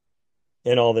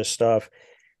and all this stuff.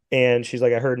 And she's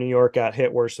like, I heard New York got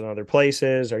hit worse than other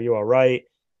places. Are you all right?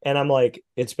 And I'm like,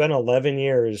 it's been 11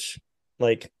 years.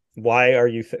 Like, why are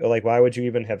you like, why would you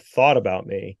even have thought about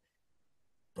me?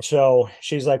 So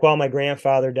she's like, well, my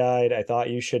grandfather died. I thought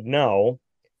you should know.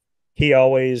 He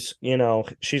always,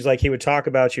 she's like, he would talk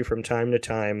about you from time to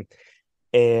time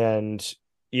and,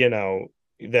 you know,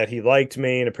 that he liked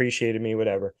me and appreciated me,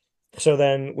 whatever. So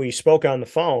then we spoke on the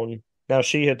phone. Now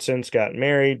she had since gotten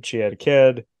married. She had a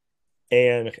kid,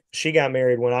 and she got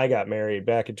married when I got married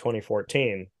back in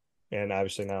 2014. And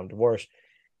obviously now I'm divorced.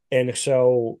 And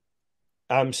so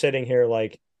I'm sitting here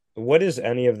like, what does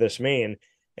any of this mean?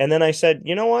 And then I said,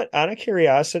 you know what? Out of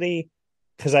curiosity,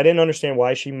 because I didn't understand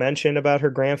why she mentioned about her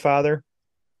grandfather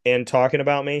and talking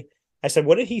about me, I said,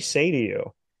 what did he say to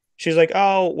you? She's like,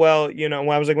 oh, well,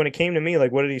 I was like, when it came to me,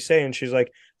 like, what did he say? And she's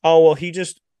like, oh, well, he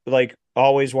just like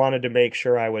always wanted to make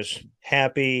sure I was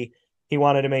happy. He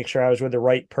wanted to make sure I was with the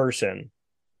right person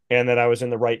and that I was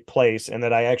in the right place and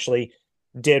that I actually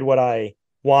did what I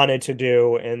wanted to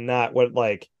do and not what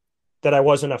like that I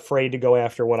wasn't afraid to go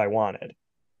after what I wanted.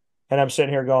 And I'm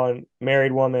sitting here going,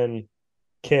 married woman,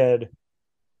 kid,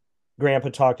 grandpa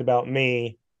talked about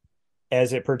me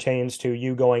as it pertains to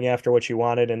you going after what you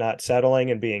wanted and not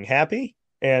settling and being happy.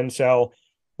 And so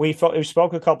we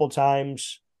spoke a couple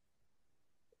times,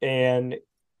 and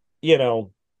you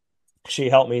know, she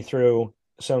helped me through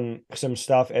some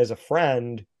stuff as a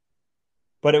friend,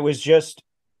 but it was just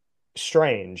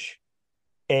strange.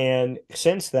 And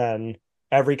since then,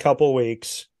 every couple of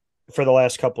weeks for the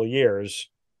last couple of years,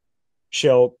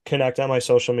 she'll connect on my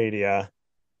social media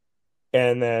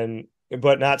and then,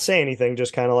 but not say anything,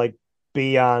 just kind of like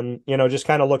be on, just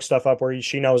kind of look stuff up where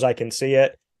she knows I can see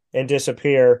it and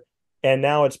disappear. And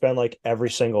now it's been like every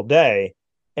single day.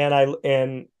 And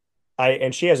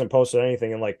she hasn't posted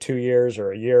anything in like 2 years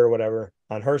or a year or whatever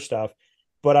on her stuff.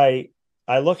 But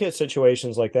I look at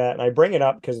situations like that and I bring it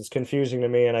up because it's confusing to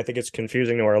me. And I think it's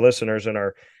confusing to our listeners and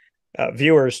our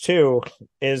viewers too,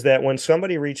 is that when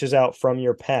somebody reaches out from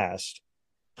your past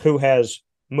who has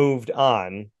moved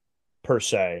on per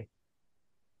se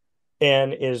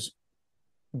and is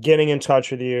getting in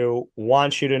touch with you,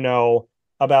 wants you to know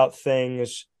about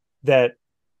things that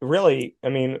really, I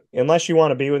mean, unless you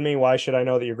want to be with me, why should I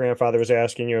know that your grandfather was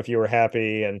asking you if you were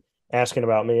happy and asking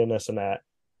about me and this and that?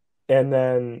 And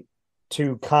then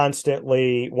to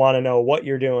constantly want to know what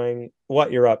you're doing,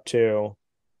 what you're up to.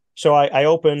 So I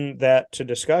open that to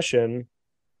discussion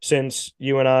since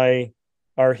you and I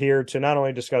are here to not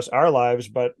only discuss our lives,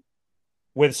 but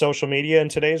with social media in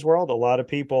today's world, a lot of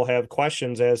people have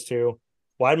questions as to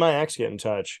why did my ex get in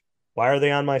touch? Why are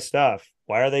they on my stuff?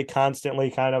 Why are they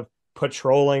constantly kind of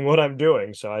patrolling what I'm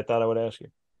doing? So I thought I would ask you.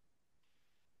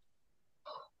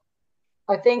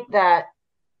 I think that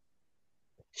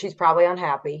she's probably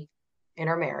unhappy in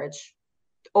her marriage,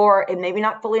 or and maybe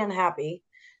not fully unhappy,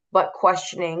 but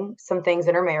questioning some things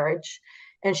in her marriage.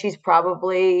 And she's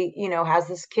probably, has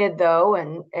this kid though,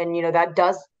 and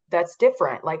that's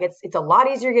different. Like it's a lot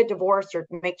easier to get divorced or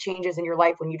make changes in your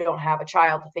life when you don't have a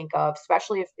child to think of,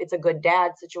 especially if it's a good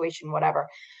dad situation, whatever.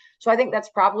 So I think that's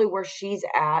probably where she's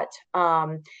at.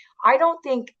 I don't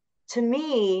think, to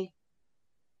me,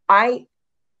 I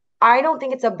I don't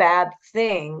think it's a bad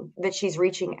thing that she's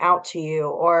reaching out to you.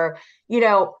 Or,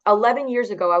 11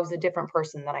 years ago, I was a different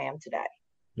person than I am today.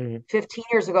 Mhm. 15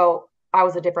 years ago, I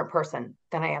was a different person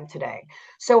than I am today.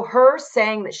 So her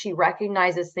saying that she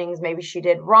recognizes things maybe she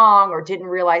did wrong or didn't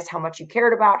realize how much you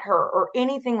cared about her or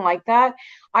anything like that,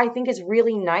 I think is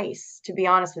really nice, to be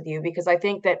honest with you, because I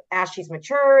think that as she's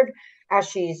matured, as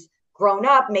she's grown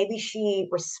up, maybe she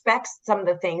respects some of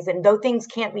the things, and though things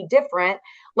can't be different,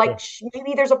 like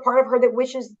maybe there's a part of her that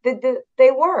wishes that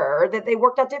they were, or that they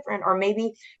worked out different, or maybe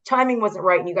timing wasn't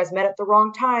right and you guys met at the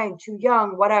wrong time, too young,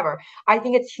 whatever. I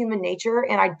think it's human nature,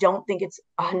 and I don't think it's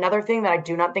another thing that I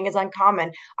do not think is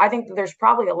uncommon. I think that there's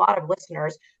probably a lot of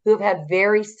listeners who have had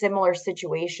very similar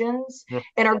situations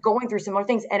and are going through similar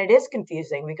things, and it is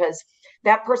confusing because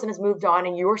that person has moved on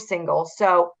and you're single.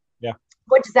 So Yeah.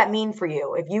 what does that mean for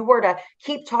you if you were to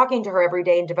keep talking to her every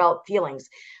day and develop feelings?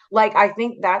 Like, I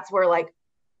think that's where, like,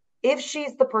 if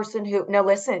she's the person who, now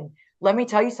listen, let me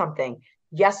tell you something.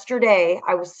 Yesterday,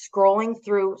 I was scrolling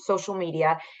through social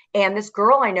media, and this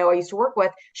girl I know I used to work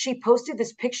with, she posted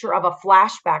this picture of a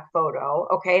flashback photo.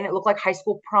 Okay. And it looked like high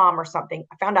school prom or something.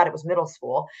 I found out it was middle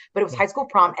school, but it was high school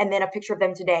prom. And then a picture of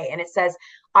them today. And it says,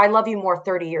 I love you more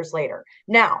 30 years later.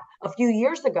 Now, a few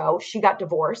years ago, she got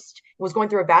divorced, was going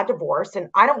through a bad divorce. And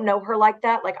I don't know her like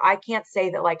that. Like, I can't say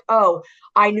that, like, oh,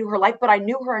 I knew her like, but I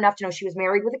knew her enough to know she was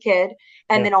married with a kid.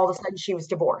 And then all of a sudden she was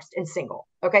divorced and single.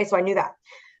 Okay. So I knew that.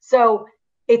 So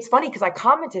it's funny because I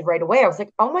commented right away. I was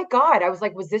like, oh my God. I was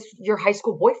like, was this your high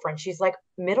school boyfriend? She's like,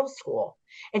 middle school.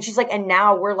 And she's like, and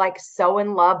now we're like so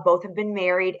in love. Both have been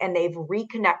married and they've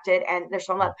reconnected and they're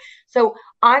so in love. So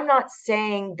I'm not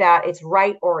saying that it's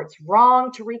right or it's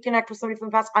wrong to reconnect with somebody from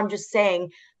the past. I'm just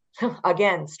saying,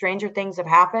 again, stranger things have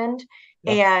happened.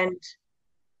 And,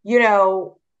 you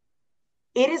know,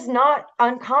 it is not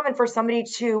uncommon for somebody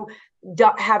to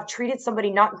have treated somebody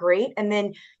not great and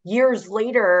then years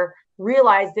later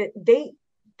realize that they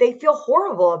feel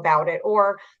horrible about it,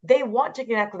 or they want to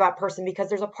connect with that person because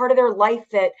there's a part of their life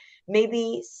that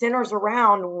maybe centers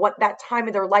around what that time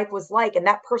of their life was like, and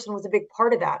that person was a big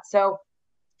part of that. So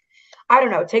I don't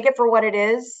know, take it for what it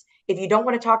is. If you don't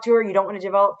want to talk to her, you don't want to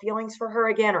develop feelings for her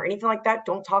again or anything like that,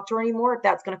 don't talk to her anymore if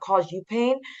that's going to cause you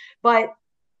pain. But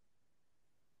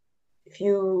if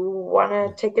you want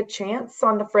to take a chance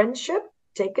on the friendship,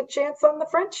 take a chance on the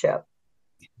friendship.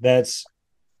 That's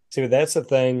the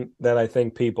thing that I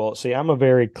think people see. I'm a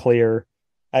very clear.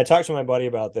 I talked to my buddy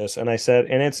about this and I said,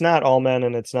 and it's not all men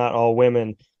and it's not all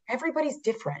women. Everybody's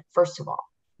different, first of all.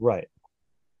 Right.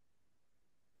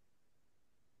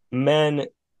 Men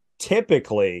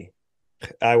typically,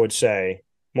 I would say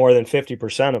more than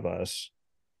 50% of us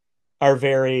are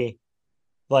very,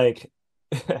 like,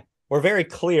 we're very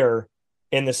clear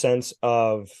in the sense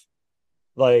of,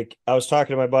 like, I was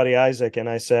talking to my buddy Isaac and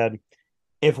I said,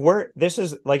 if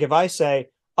I say,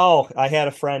 oh, I had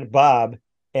a friend, Bob,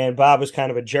 and Bob was kind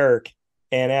of a jerk.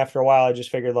 And after a while, I just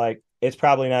figured, like, it's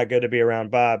probably not good to be around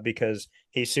Bob because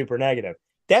he's super negative.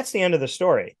 That's the end of the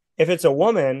story. If it's a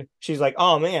woman, she's like,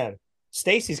 oh man,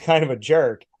 Stacy's kind of a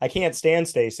jerk. I can't stand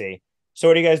Stacy. So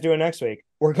what are you guys doing next week?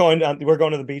 We're going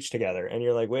to the beach together. And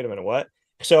you're like, wait a minute, what?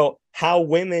 So how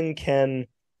women can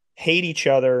hate each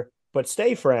other but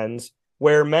stay friends,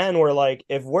 where men were like,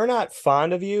 if we're not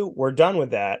fond of you, we're done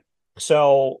with that.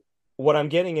 So what I'm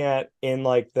getting at in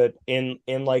like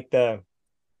the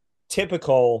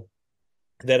typical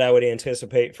that I would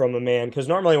anticipate from a man, because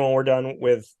normally when we're done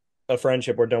with a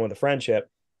friendship, we're done with a friendship.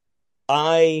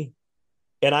 I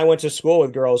went to school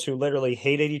with girls who literally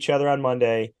hated each other on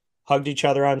Monday, hugged each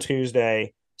other on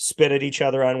Tuesday, spit at each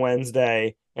other on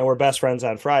Wednesday, and were best friends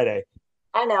on Friday.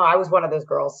 I know, I was one of those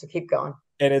girls, so keep going.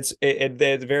 And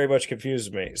it very much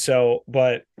confuses me. So,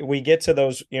 but we get to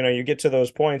those, you get to those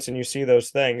points and you see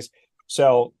those things.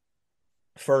 So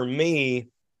for me,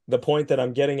 the point that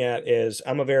I'm getting at is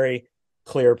I'm a very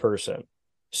clear person.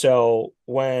 So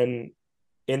when,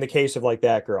 in the case of like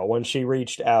that girl, when she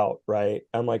reached out, right,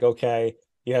 I'm like, okay,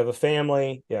 you have a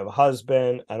family, you have a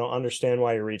husband. I don't understand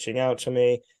why you're reaching out to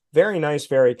me. Very nice,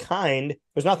 very kind.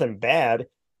 There's nothing bad,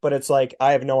 but it's like,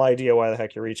 I have no idea why the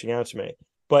heck you're reaching out to me.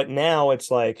 But now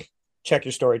it's like, check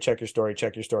your story, check your story,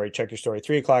 check your story, check your story.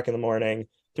 3:00 in the morning,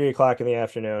 3:00 in the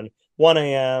afternoon, 1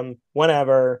 a.m.,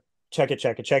 whenever, check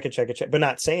it, but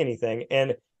not say anything.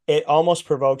 And it almost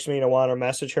provokes me to want to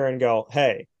message her and go,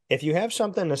 hey, if you have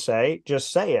something to say,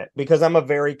 just say it, because I'm a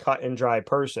very cut and dry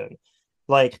person.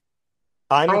 Like,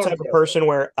 I'm the type of person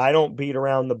where I don't beat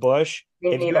around the bush.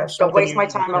 Me neither. Don't waste my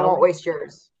time. I won't waste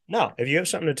yours. No, if you have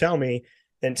something to tell me,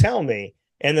 then tell me.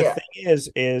 And the thing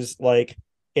is like,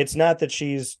 it's not that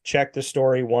she's checked the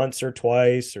story once or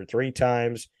twice or 3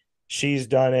 times. She's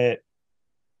done it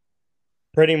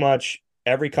pretty much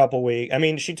every couple weeks. I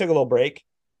mean, she took a little break,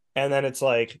 and then it's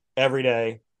like every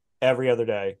day, every other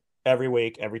day, every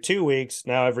week, every 2 weeks,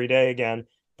 now every day again.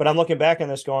 But I'm looking back on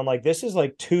this going like, this is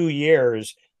like 2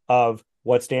 years of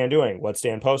what's Dan doing? What's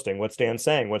Dan posting? What's Dan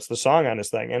saying? What's the song on his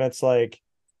thing? And it's like,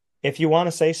 if you want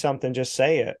to say something, just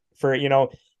say it. For,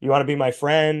 You want to be my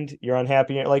friend? You're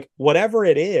unhappy? Like whatever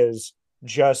it is,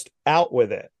 just out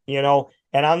with it, you know?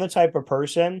 And I'm the type of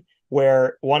person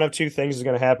where one of two things is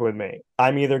going to happen with me.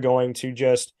 I'm either going to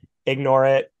just ignore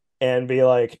it and be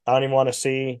like, I don't even want to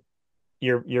see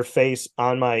your face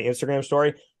on my Instagram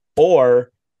story,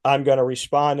 or I'm going to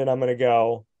respond and I'm going to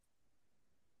go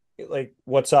like,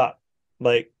 what's up?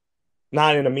 Like,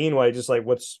 not in a mean way, just like,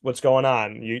 what's going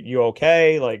on? You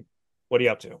okay? Like, what are you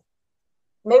up to?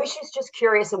 Maybe she's just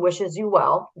curious and wishes you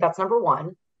well. That's number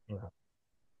one.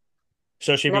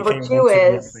 So she Number became an two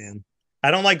Instagram is, fan.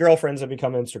 I don't like girlfriends that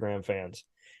become Instagram fans.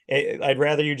 I'd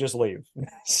rather you just leave.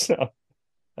 So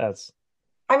that's.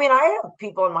 I mean, I have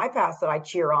people in my past that I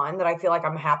cheer on that I feel like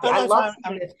I'm happy. I'm I not love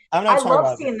talking. seeing it. I'm not I talking love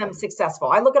about seeing that. them successful.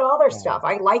 I look at all their No, stuff.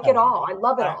 I like it no. all. I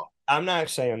love it all. I'm not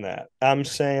saying that. I'm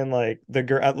saying like the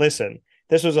girl. Listen,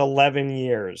 this was 11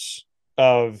 years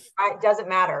of It doesn't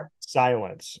matter.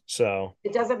 silence. So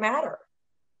It doesn't matter.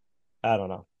 I don't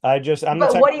know. I'm the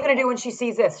But type. what are you going to do when she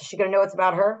sees this? Is she going to know it's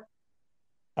about her?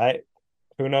 I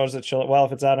who knows that she'll. Well,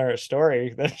 if it's on her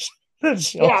story, then Yeah,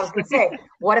 she'll. I was going to say,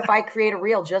 what if I create a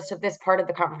reel just of this part of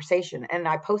the conversation and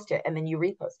I post it and then you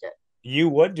repost it? You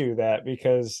would do that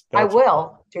because I that's.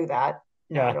 will do that.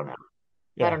 No, I Yeah, don't know. I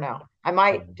yeah, don't know. I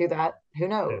might do that. Who yeah.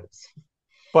 knows?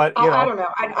 But I don't know.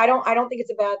 I don't think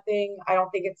it's a bad thing. I don't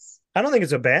think it's. I don't think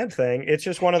it's a bad thing. It's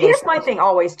just one of those Here's my things. thing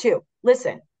always too.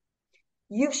 Listen,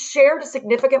 you've shared a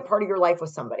significant part of your life with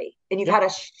somebody and you've Yep. had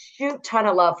a shoot ton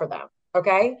of love for them.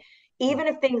 Okay. Even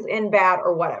if things end bad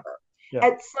or whatever, Yeah.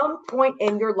 at some point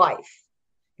in your life,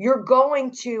 you're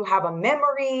going to have a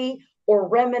memory or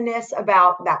reminisce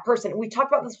about that person. We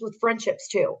talked about this with friendships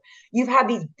too. You've had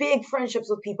these big friendships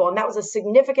with people, and that was a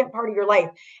significant part of your life.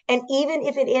 And even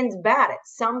if it ends bad, at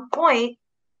some point,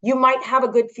 you might have a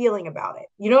good feeling about it.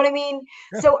 You know what I mean?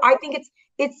 Yeah. So I think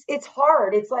it's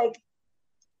hard. It's like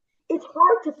it's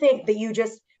hard to think that you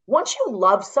just once you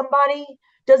love somebody,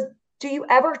 does do you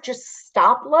ever just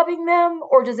stop loving them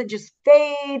or does it just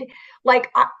fade?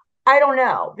 Like I don't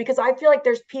know because I feel like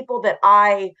there's people that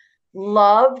I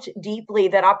loved deeply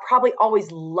that I probably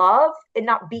always love and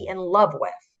not be in love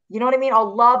with. You know what I mean?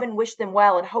 I'll love and wish them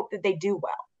well and hope that they do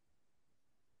well.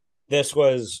 This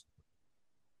was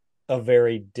a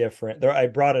very different. I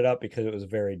brought it up because it was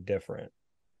very different.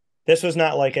 This was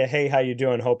not like a hey, how you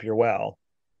doing? Hope you're well.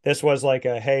 This was like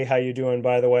a hey, how you doing?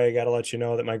 By the way, I got to let you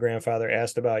know that my grandfather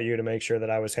asked about you to make sure that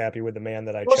I was happy with the man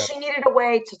that I Well, chose. she needed a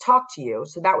way to talk to you,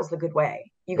 so that was the good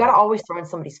way. You got to Right. always throw in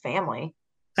somebody's family.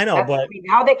 I know, I mean,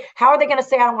 how are they going to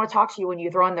say I don't want to talk to you when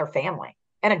you throw in their family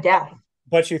and a death?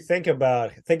 but you think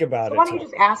about So it why don't too. you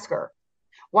just ask her?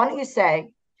 Why don't you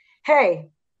say, "Hey,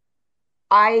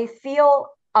 I feel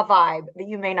a vibe that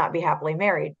you may not be happily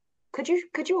married. Could you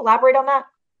elaborate on that?"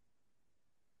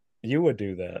 You would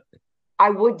do that. I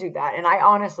would do that, and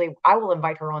I will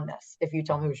invite her on this if you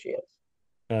tell me who she is.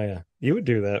 Oh yeah, you would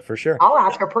do that for sure. I'll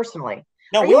ask her personally.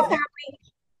 No, Are you unhappy?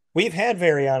 we've had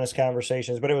very honest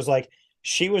conversations, but it was like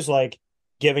she was like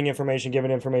giving information,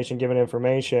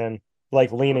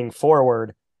 like leaning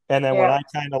forward. And then when Yeah. I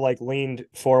kind of like leaned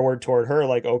forward toward her,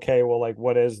 like, okay, well, like,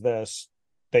 what is this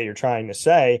that you're trying to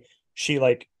say? She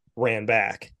like ran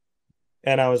back.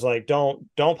 And I was like, don't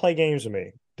play games with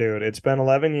me, dude. It's been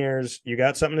 11 years. You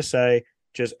got something to say,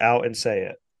 just out and say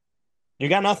it. You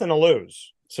got nothing to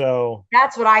lose. So,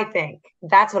 That's what I think.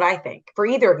 That's what I think. For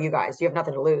either of you guys, you have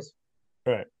nothing to lose.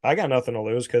 right. I got nothing to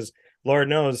lose because Lord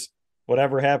knows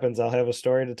whatever happens, I'll have a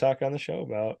story to talk on the show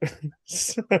about.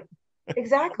 So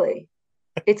Exactly.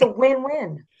 It's a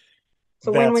win-win. It's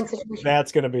a that's win-win situation.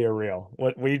 that's going to be a real.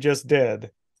 What we just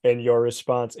did and your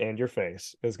response and your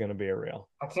face is going to be a real.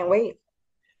 I can't So wait.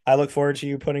 I look forward to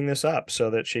you putting this up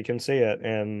so that she can see it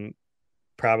and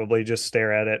probably just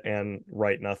stare at it and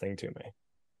write nothing to me.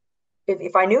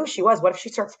 If I knew who she was, what if she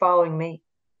starts following me?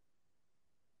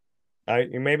 I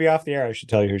maybe off the air I should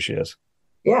tell you who she is.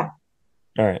 Yeah.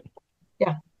 All right.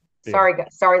 Yeah. Deal.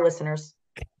 Sorry, listeners.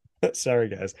 Sorry,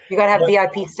 guys. You got to have But,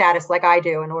 VIP status like I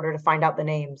do in order to find out the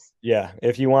names. yeah,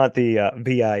 if you want the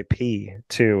VIP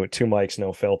to Mike's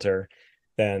No Filter,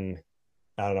 then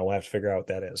I don't know. We'll have to figure out what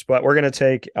that is. But we're going to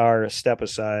take our step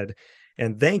aside.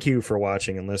 And thank you for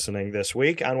watching and listening this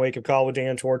week on Wake Up Call with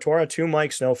Dan Tortora. To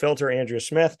Mike's No Filter, Andrea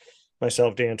Smith,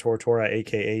 myself, Dan Tortora,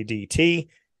 a.k.a. DT.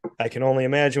 I can only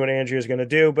imagine what Andrea is going to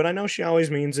do, but I know she always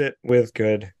means it with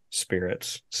good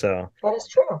spirits. So That is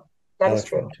true. That I is look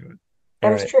true. forward to it. All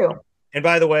That is right. true. And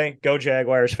by the way, go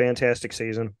Jaguars. Fantastic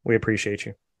season. We appreciate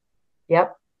you.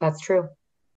 Yep, that's true.